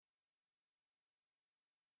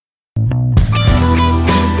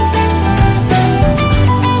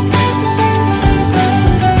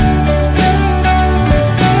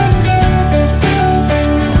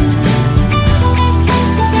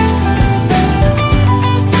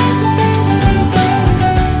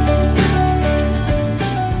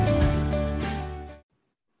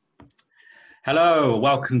Hello,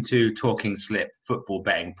 welcome to Talking Slip Football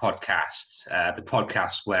Betting Podcast, the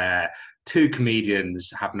podcast where two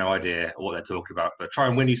comedians have no idea what they're talking about, but try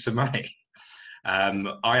and win you some money.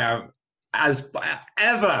 I am, as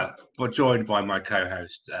ever, but joined by my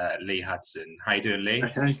co-host, Lee Hudson. How you doing, Lee?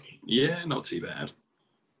 Okay, yeah, not too bad.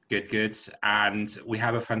 Good. And we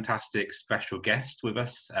have a fantastic special guest with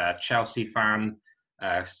us, Chelsea fan,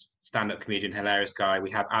 stand-up comedian, hilarious guy.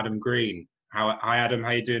 We have Adam Green. Hi, Adam.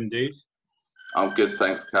 How you doing, dude? I'm good,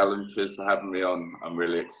 thanks, Callum. Cheers for having me on. I'm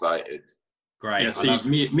really excited. Great. Yeah, see,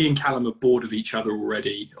 me and Callum are bored of each other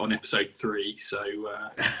already on episode 3, so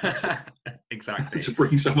exactly to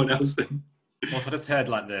bring someone else in. Also, I just heard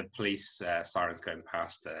like the police sirens going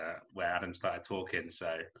past where Adam started talking.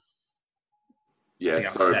 So yeah,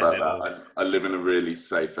 sorry about that. I live in a really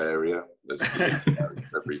safe area. There's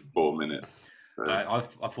every 4 minutes. So. I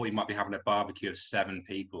thought you might be having a barbecue of 7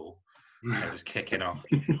 people. Just kicking off.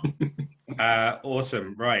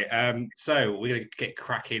 Awesome, right? So we're gonna get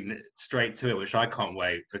cracking straight to it, which I can't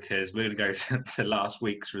wait because we're gonna go to last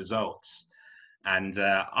week's results, and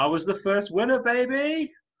I was the first winner,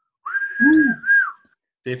 baby.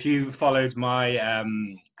 If you followed my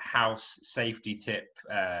house safety tip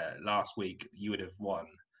last week, you would have won,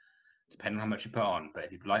 depending on how much you put on. But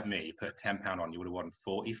if you, like me, you put £10 on, you would have won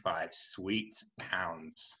 45 sweet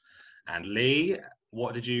pounds. And Lee,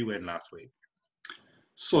 what did you win last week?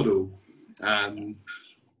 Soddle. I'm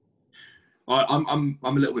a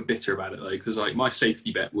little bit bitter about it though, because like my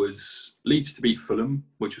safety bet was Leeds to beat Fulham,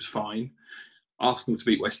 which was fine. Arsenal to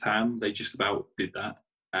beat West Ham, they just about did that.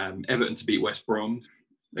 Everton to beat West Brom,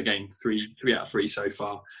 again 3 out of 3 so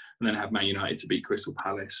far, and then I have Man United to beat Crystal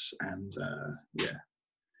Palace, and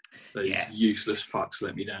those useless fucks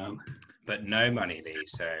let me down. But no money, Lee.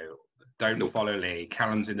 So don't follow Lee.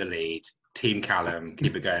 Callum's in the lead. Team Callum,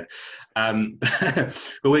 keep it going. But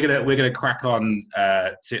we're gonna crack on.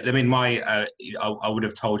 I would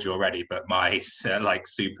have told you already, but my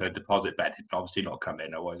super deposit bet did obviously not come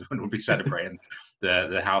in. Otherwise, we would be celebrating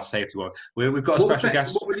the house safety one. We've got a special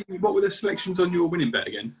guest. What were the selections on your winning bet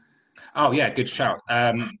again? Oh yeah, good shout.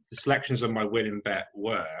 The selections on my winning bet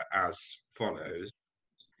were as follows.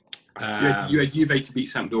 You had Juve to beat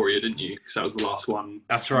Sampdoria, didn't you? Because that was the last one.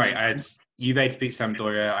 That's right. I had Juve to beat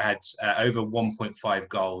Sampdoria. I had over 1.5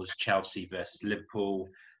 goals, Chelsea versus Liverpool,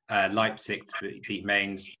 Leipzig to beat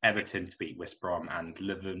Mainz, Everton to beat West Brom, and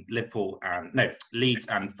Leeds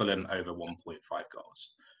and Fulham over 1.5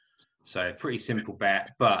 goals. So pretty simple bet,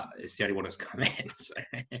 but it's the only one that's come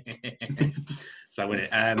in. So I win it.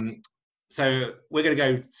 So we're going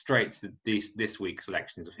to go straight to this week's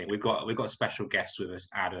selections. I think we've got a special guest with us,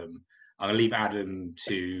 Adam. I'm going to leave Adam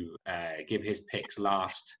to give his picks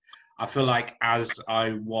last. I feel like as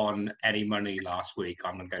I won any money last week,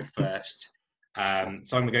 I'm going to go first.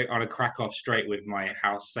 So I'm going to crack off straight with my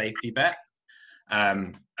house safety bet.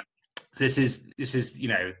 This is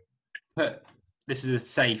a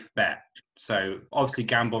safe bet. So obviously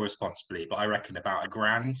gamble responsibly, but I reckon about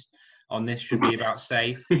 £1,000 on this should be about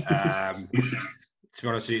safe. To be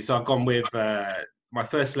honest with you, so I've gone with my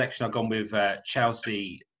first selection. I've gone with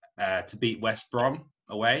Chelsea to beat West Brom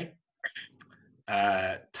away.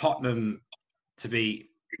 Tottenham to beat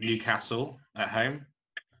Newcastle at home.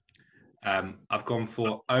 I've gone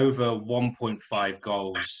for over 1.5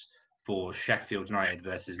 goals for Sheffield United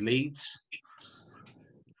versus Leeds.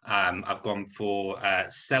 I've gone for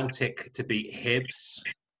Celtic to beat Hibs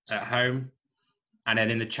at home. And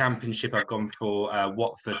then in the Championship, I've gone for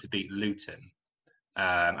Watford to beat Luton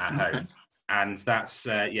at home. And that's,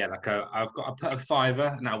 I've put a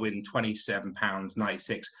 £5 and I'll win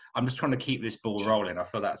 £27.96. I'm just trying to keep this ball rolling. I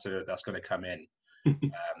feel that's going to come in.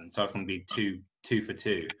 So I'm going to be two for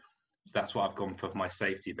 2. So that's what I've gone for my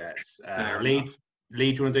safety bets. Lee, do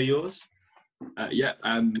you want to do yours?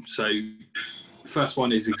 So first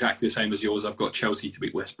one is exactly the same as yours. I've got Chelsea to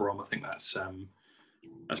beat West Brom. I think that's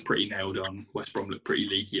pretty nailed on. West Brom looked pretty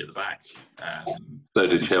leaky at the back. So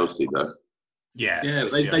did Chelsea, though. Yeah,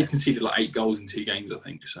 they conceded like 8 goals in 2 games, I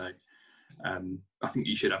think. So I think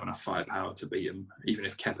you should have enough firepower to beat them. Even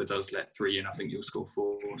if Kepa does let 3 in, I think you'll score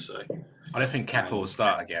 4. So I don't think Kepa will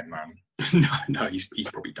start again, man. No, he's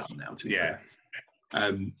probably done now. To be fair.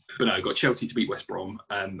 But no, I've got Chelsea to beat West Brom,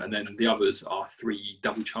 and then the others are 3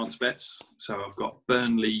 double chance bets. So I've got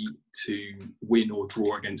Burnley to win or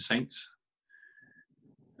draw against Saints,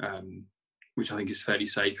 which I think is fairly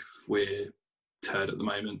safe. We're third at the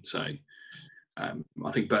moment, so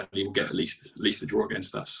I think Burnley will get at least a draw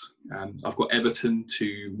against us. I've got Everton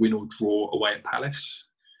to win or draw away at Palace,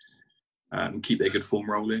 keep their good form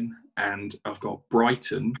rolling, and I've got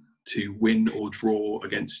Brighton to win or draw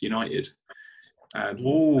against United.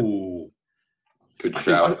 Good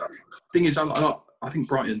shout. Thing is, I think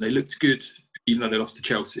Brighton, they looked good, even though they lost to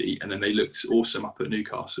Chelsea, and then they looked awesome up at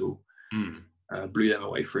Newcastle. Blew them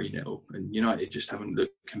away 3-0, and United just haven't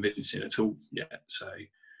looked convincing at all yet. So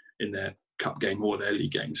in their cup game or their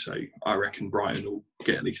league game, so I reckon Brighton will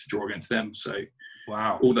get at least a draw against them. So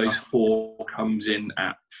wow, all those 4 comes in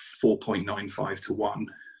at 4.95 to 1.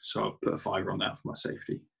 So I've put a $5 on that for my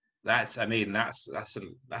safety. That's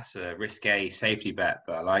a risque safety bet,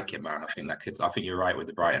 but I like it, man. I think you're right with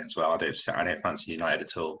the Brighton as well. I don't fancy United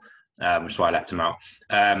at all, which is why I left them out.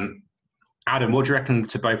 Adam, what do you reckon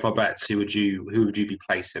to both our bets? Who would you be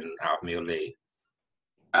placing out of me or Lee?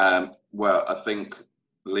 Well, I think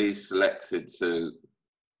Lee selected for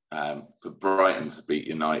Brighton to beat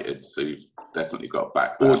United, so you've definitely got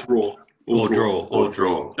back that. Or draw. Or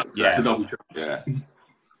draw. Yeah. The double chance. Yeah.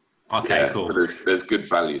 Okay, cool. So there's good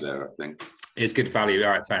value there, I think. It's good value.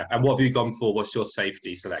 All right, fair. And what have you gone for? What's your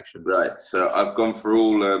safety selection? Right. So I've gone for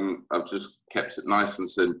all. I've just kept it nice and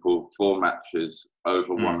simple. 4 matches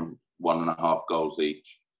over 1.5 goals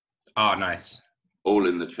each. Oh, nice. All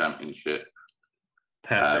in the Championship.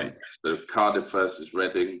 Perfect. So Cardiff versus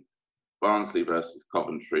Reading, Barnsley versus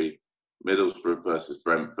Coventry, Middlesbrough versus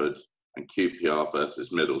Brentford, and QPR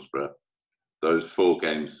versus Middlesbrough. Those 4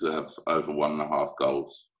 games have over 1.5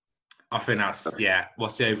 goals. I think that's,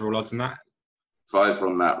 what's the overall odds on that? 5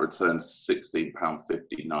 on that returns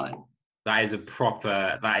 £16.59. That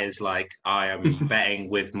is like, I am betting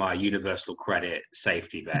with my universal credit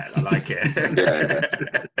safety bet. I like it.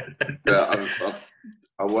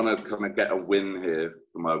 I want to kind of get a win here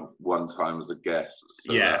for my one time as a guest,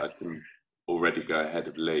 so that I can already go ahead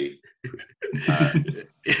of Lee.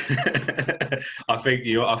 I think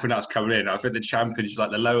that's coming in. I think the Championship,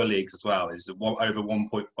 like the lower leagues as well, is over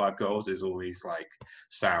 1.5 goals is always like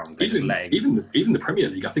sound. Even the Premier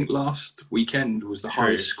League, I think last weekend was the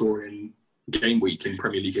highest scoring game week in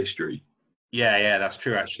Premier League history. Yeah, that's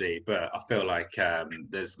true actually. But I feel like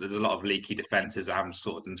there's a lot of leaky defences that haven't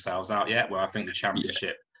sorted themselves out yet. Where I think the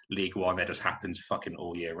Championship, League One, that just happens fucking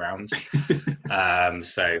all year round.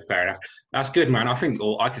 So fair enough. That's good, man. I think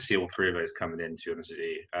I can see all 3 of those coming in, to be honest with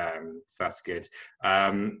you. So that's good.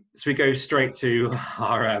 So we go straight to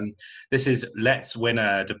our. This is let's win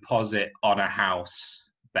a deposit on a house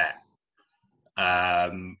bet.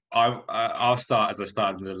 I'll start as I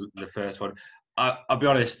started the first one. I'll be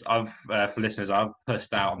honest. For listeners, I've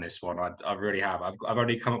pussed out on this one. I really have. I've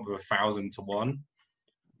only come up with 1,000 to 1.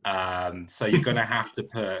 So you're going to have to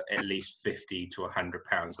put at least £50 to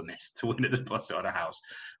 £100 on this to win a deposit on a house.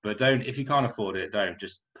 But if you can't afford it, don't.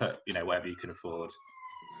 Just put whatever you can afford.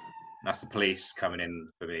 That's the police coming in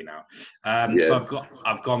for me now. So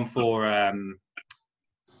I've gone for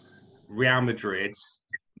Real Madrid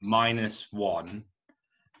 -1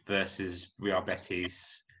 versus Real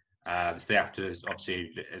Betis. So they have to,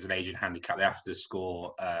 obviously, as an Asian handicap, they have to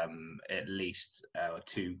score at least a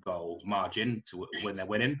 2-goal margin to win their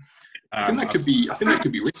winning. I think that could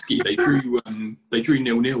be risky. They drew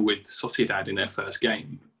 0-0 with Sociedad in their first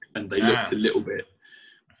game, and they looked a little bit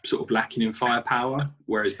sort of lacking in firepower.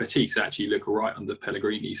 Whereas Betis actually look all right under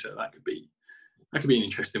Pellegrini, so that could be an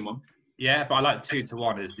interesting one. Yeah, but I like 2 to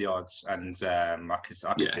 1 as the odds, and I can see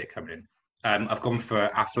it coming in. I've gone for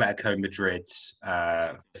Atletico Madrid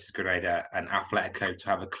versus Granada, and Atletico to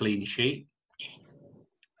have a clean sheet.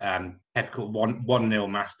 Typical 1-0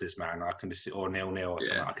 Masters, man. I can just or 0-0 or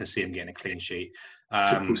something. I can see him getting a clean sheet.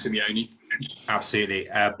 Typical Simeone. Absolutely.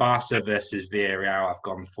 Barca versus Villarreal. I've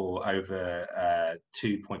gone for over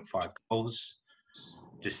 2.5 goals.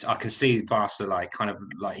 I can see Barca kind of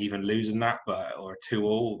even losing that, or a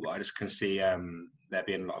 2-2. I just can see there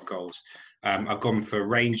being a lot of goals. I've gone for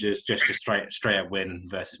Rangers just a straight up win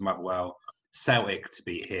versus Motherwell. Celtic to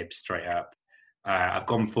beat Hibs straight up. I've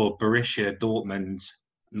gone for Borussia Dortmund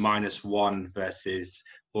 -1 versus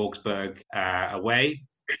Augsburg away.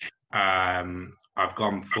 I've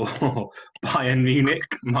gone for Bayern Munich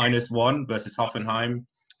 -1 versus Hoffenheim.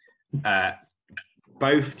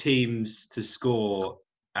 Both teams to score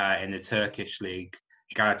in the Turkish league.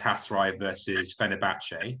 Galatasaray versus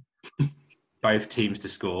Fenerbahce. Both teams to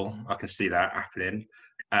score. I can see that happening.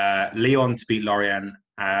 Lyon to beat Lorient.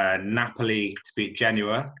 Napoli to beat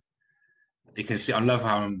Genoa. You can see. I love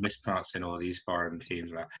how I'm mispronouncing all these foreign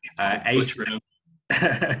teams.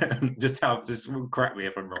 Just correct me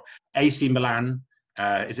if I'm wrong. AC Milan.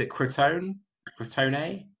 Is it Crotone?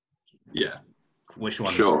 Crotone? Yeah. Which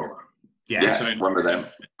one? Sure. Yeah, one of them.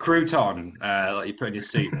 Crouton, like you put in your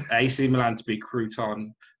soup. AC Milan to beat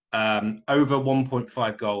Crouton. Over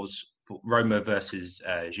 1.5 goals for Roma versus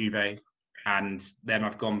Juve. And then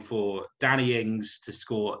I've gone for Danny Ings to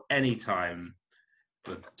score anytime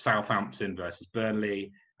for Southampton versus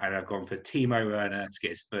Burnley, and I've gone for Timo Werner to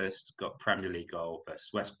get his first Premier League goal versus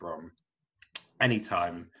West Brom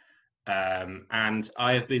anytime. And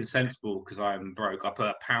I have been sensible because I'm broke. I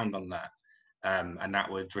put £1 on that, and that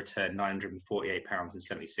would return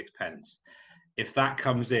 £948.76. If that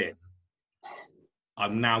comes in,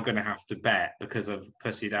 I'm now going to have to bet, because I've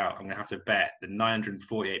pussied out, I'm going to have to bet the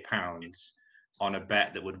 £948 on a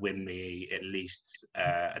bet that would win me at least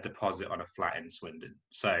a deposit on a flat in Swindon.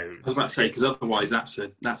 So I was about to say, because otherwise that's a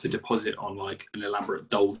deposit on like an elaborate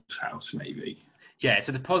doll's house, maybe. Yeah, it's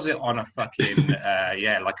a deposit on a fucking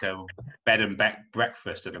like a bed and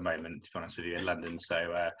breakfast at the moment, to be honest with you, in London.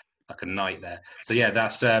 So like a night there. So yeah,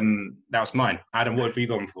 that was mine. Adam, what have you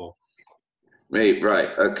gone for? Me,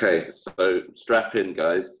 right? Okay, so strap in,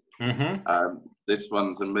 guys. Mm-hmm. This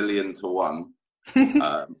one's 1,000,000 to 1.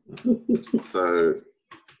 So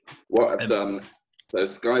what I've done, so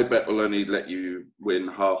Sky Bet will only let you win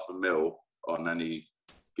 £500,000 on any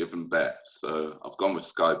given bet. So I've gone with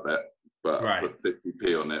Sky Bet, but Right. I put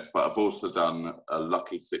 50p on it. But I've also done a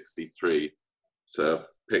lucky 63. So I've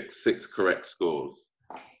picked 6 correct scores.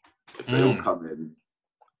 If they all come in,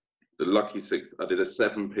 the lucky 6, I did a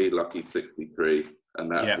 7p lucky 63, and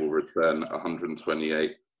that will return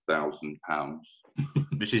 £128,000.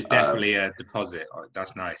 Which is definitely a deposit.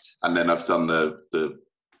 That's nice. And then I've done the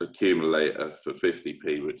accumulator for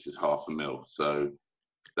 50p, which is £500,000. So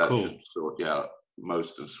that should sort out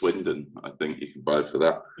most of Swindon. I think you can buy for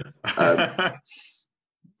that.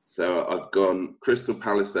 So I've gone Crystal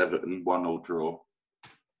Palace Everton 1-1 draw,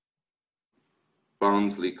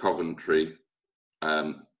 Barnsley Coventry,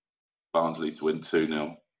 Barnsley to win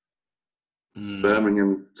 2-0,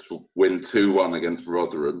 Birmingham to win 2-1 against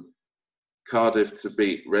Rotherham, Cardiff to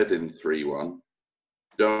beat Reading 3-1,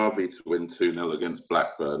 Derby to win 2-0 against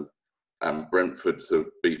Blackburn, and Brentford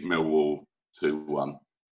to beat Millwall 2-1.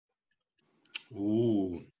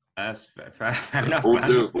 Ooh, that's fair enough. All man.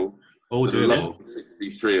 doable. All so doable. The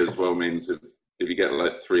 63 as well means if you get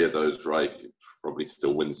like 3 of those right, you probably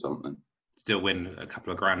still win something. Still win a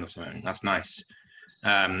couple of grand or something. That's nice.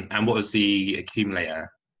 And what was the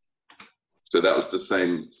accumulator? So that was the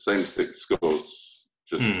same 6 scores,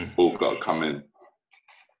 just all got to come in.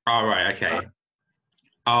 Oh, right, okay.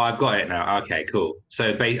 I've got it now. Okay, cool.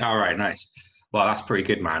 So, all right, nice. Well, that's pretty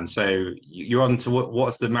good, man. So you're on to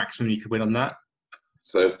what's the maximum you could win on that?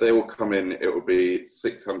 So if they all come in, it will be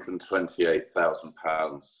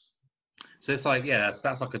 £628,000. So it's like, that's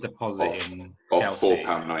like a deposit of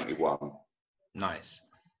 £4.91. Nice.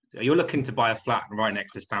 So you're looking to buy a flat right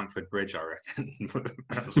next to Stamford Bridge, I reckon.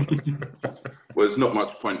 Well, there's not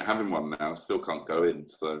much point having one now. Still can't go in.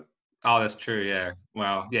 So. Oh, that's true. Yeah.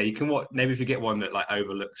 Well, yeah. You can maybe if you get one that like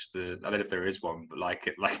overlooks I don't know if there is one, but like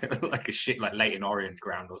a shit like Leighton Orient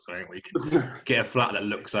ground or something where you can get a flat that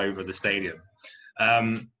looks over the stadium.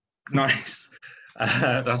 Nice.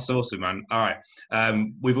 That's awesome, man. All right.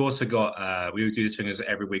 We've also got we do this thing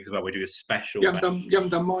every week as well. We do a special. You haven't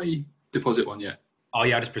done my deposit one yet. Oh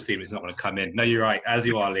yeah, I just presume it's not going to come in. No, you're right. As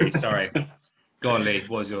you are, Lee. Sorry. Go on, Lee.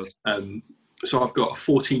 What was yours? So I've got a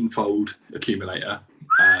 14-fold accumulator.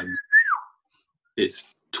 It's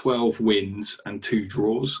 12 wins and 2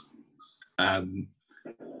 draws.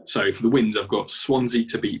 So for the wins, I've got Swansea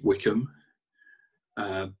to beat Wickham,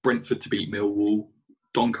 Brentford to beat Millwall,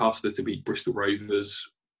 Doncaster to beat Bristol Rovers,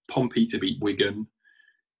 Pompey to beat Wigan,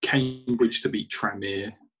 Cambridge to beat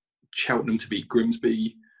Tranmere, Cheltenham to beat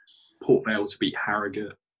Grimsby, Port Vale to beat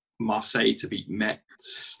Harrogate, Marseille to beat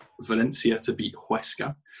Metz, Valencia to beat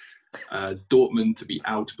Huesca, Dortmund to beat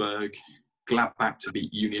Augsburg, Gladbach to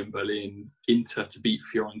beat Union Berlin, Inter to beat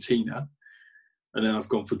Fiorentina. And then I've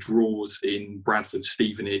gone for draws in Bradford,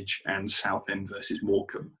 Stevenage and Southend versus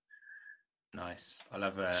Morecambe. Nice. I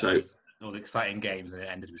love all the exciting games and it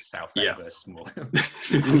ended with Southend versus Morecambe.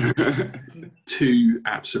 2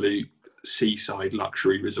 absolute seaside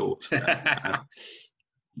luxury resorts there.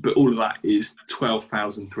 But all of that is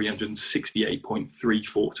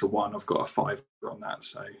 12,368.34 to 1. I've got a 5 on that,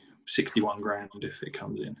 so 61 grand if it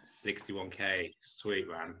comes in. 61k, sweet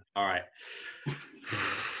man. All right.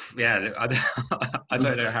 Yeah, I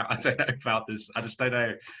don't know about this. I just don't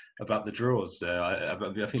know about the draws. I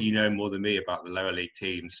think you know more than me about the lower league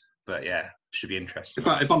teams. But yeah, should be interesting.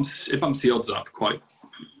 But it bumps the odds up quite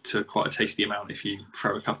a tasty amount if you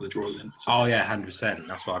throw a couple of draws in. So. Oh yeah, 100%.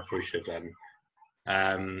 That's what I probably should have done.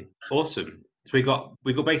 Awesome. So we got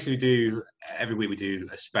basically every week we do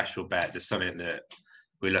a special bet, just something that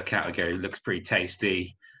we look at and go, looks pretty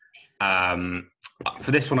tasty. For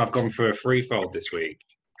this one, I've gone for a threefold this week.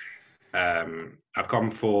 I've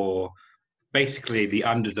gone for basically the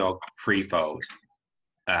underdog threefold.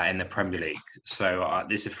 in the Premier League. So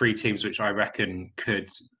these are 3 teams which I reckon could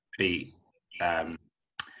beat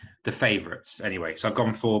the favourites anyway. So I've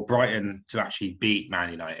gone for Brighton to actually beat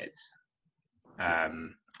Man United at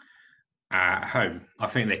home. I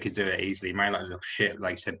think they could do it easily. Man United look shit.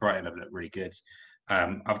 Like you said, Brighton have looked really good.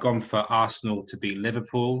 I've gone for Arsenal to beat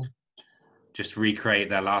Liverpool, just recreate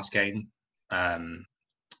their last game. And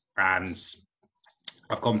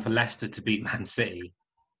I've gone for Leicester to beat Man City,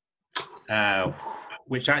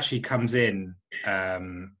 which actually comes in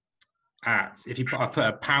at, if you put, I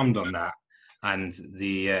put £1 on that, and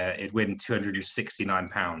it'd win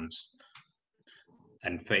 £269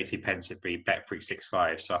 and 32 pence would be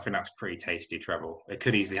Bet365. So I think that's pretty tasty treble. It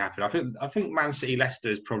could easily happen. I think Man City Leicester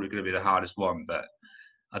is probably going to be the hardest one, but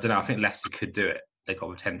I don't know. I think Leicester could do it. They've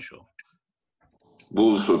got potential.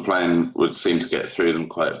 Wolves would seem to get through them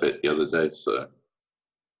quite a bit the other day, so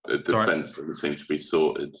the defence doesn't seem to be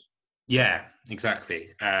sorted. Yeah, exactly.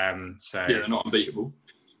 Yeah, they're not unbeatable.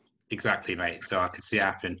 Exactly, mate. So I could see it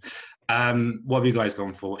happen. What have you guys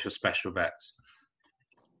gone for? What's your special bets?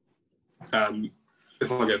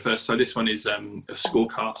 If I go first, so this one is a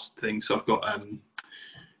scorecast thing. So I've got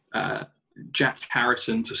Jack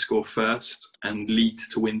Harrison to score first and Leeds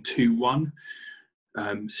to win 2-1,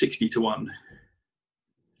 60-1.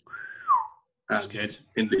 That's good.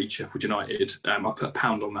 In Leeds, Sheffield United. I put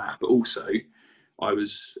 £1 on that, but also I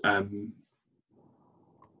was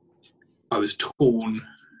torn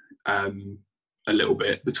a little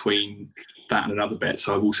bit between that and another bet.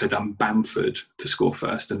 So I've also done Bamford to score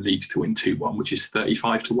first and Leeds to win 2-1, which is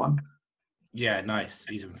 35-1. Yeah, nice.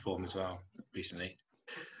 He's in form as well recently.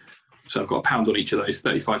 So I've got £1 on each of those,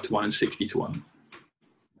 35-1 and 60-1.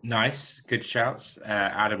 Nice, good shouts.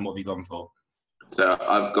 Adam, what have you gone for? So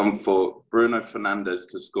I've gone for Bruno Fernandes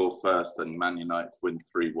to score first and Man United to win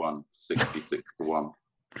 3-1, 66-1.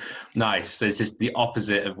 Nice. So it's just the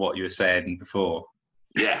opposite of what you were saying before.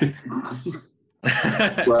 Yeah.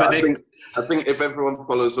 Well, I think if everyone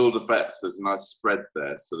follows all the bets, there's a nice spread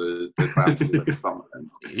there, so there's bound to be something.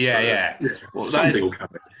 Yeah. Well, something will come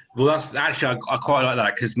in. Well, that's actually I quite like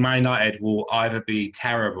that, because Man United will either be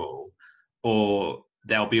terrible or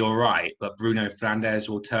they'll be all right, but Bruno Fernandes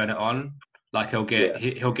will turn it on. Like he'll get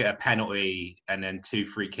a penalty and then 2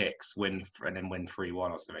 free kicks, win 3-1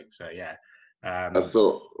 or something. So yeah. I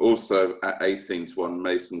thought also at 18-1,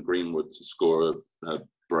 Mason Greenwood to score a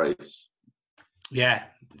brace. Yeah,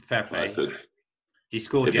 fair play. He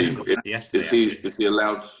scored yesterday. Is he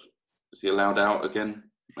allowed out again?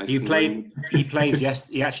 He played. Yes,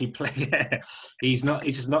 he actually played. Yeah. He's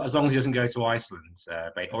just not, as long as he doesn't go to Iceland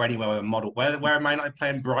or anywhere with a model. Where am I not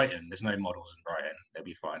playing? Brighton. There's no models in Brighton. They'll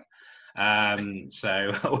be fine.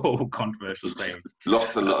 So all controversial things.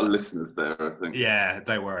 Lost a lot of listeners there, I think. Yeah,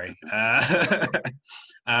 don't worry.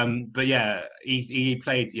 But yeah, he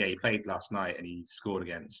played. Yeah, he played last night and he scored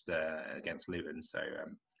against Luton. So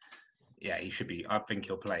yeah, he should be. I think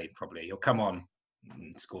he'll play probably. He'll come on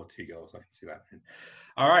and score 2 goals. I can see that.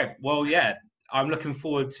 All right. Well, yeah, I'm looking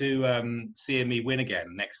forward to seeing me win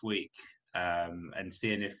again next week. And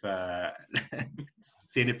seeing if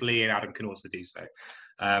Lee and Adam can also do so.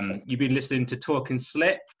 You've been listening to Talk and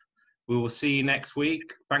Slip. We will see you next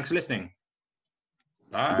week. Thanks for listening.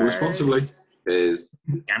 Bye. Responsibly. Cheers.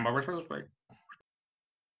 Gamble responsibly.